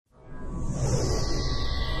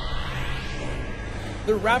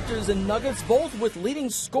The Raptors and Nuggets both with leading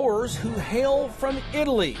scorers who hail from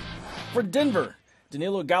Italy. For Denver,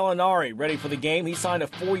 Danilo Gallinari ready for the game. He signed a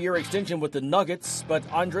 4-year extension with the Nuggets, but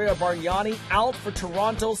Andrea Bargnani out for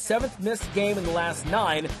Toronto, 7th missed game in the last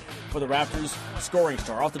 9 for the Raptors scoring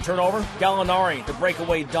star. Off the turnover, Gallinari, the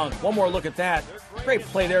breakaway dunk. One more look at that. Great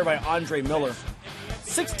play there by Andre Miller.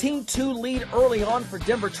 16-2 lead early on for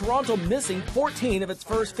Denver. Toronto missing 14 of its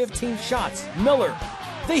first 15 shots. Miller,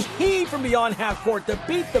 the heave from beyond half court to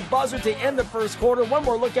beat the buzzer to end the first quarter. One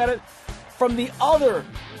more look at it from the other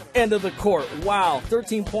end of the court. Wow,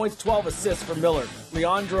 13 points, 12 assists for Miller.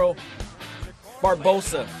 Leandro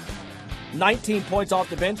Barbosa, 19 points off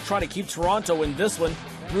the bench, trying to keep Toronto in this one.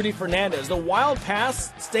 Rudy Fernandez, the wild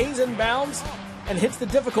pass, stays in bounds, and hits the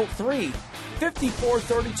difficult three.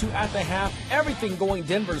 54-32 at the half, everything going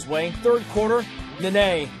Denver's way. Third quarter,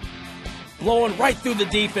 Nene blowing right through the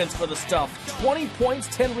defense for the stuff. 20 points,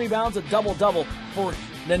 10 rebounds, a double-double for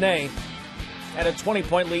Nene. And a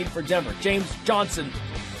 20-point lead for Denver. James Johnson,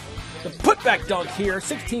 the putback dunk here,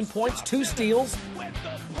 16 points, 2 steals.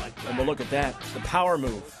 And we'll look at that, the power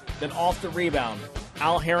move. Then off the rebound,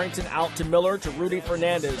 Al Harrington out to Miller to Rudy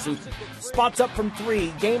Fernandez, who spots up from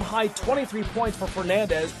 3. Game-high 23 points for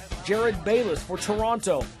Fernandez. Jared Bayless for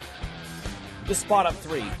Toronto. The spot up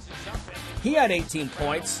 3. He had 18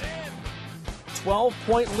 points.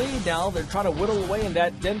 12-point lead now. They're trying to whittle away in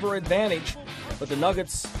that Denver advantage. But the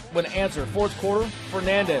Nuggets would answer. Fourth quarter,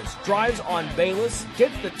 Fernandez drives on Bayless,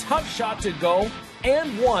 gets the tough shot to go,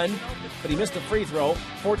 and one, but he missed the free throw.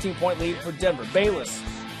 14-point lead for Denver. Bayless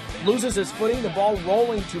loses his footing, the ball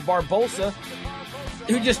rolling to Barbosa,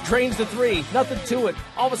 who just drains the 3. Nothing to it.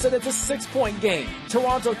 All of a sudden, it's a 6-point game.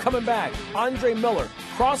 Toronto coming back. Andre Miller,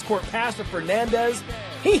 cross-court pass to Fernandez.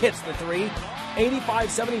 He hits the 3.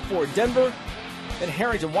 85-74 Denver. And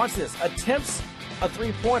Harrington, watch this, attempts a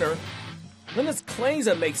 3-pointer. Linas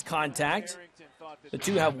Kleiza makes contact. The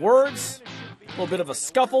two have words, a little bit of a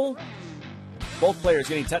scuffle. Both players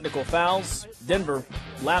getting technical fouls. Denver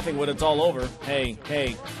laughing when it's all over. Hey,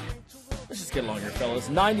 let's just get along here, fellas.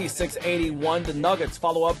 96-81. The Nuggets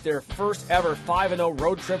follow up their first ever 5-0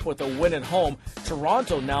 road trip with a win at home.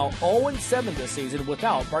 Toronto now 0-7 this season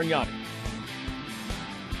without Bargnani.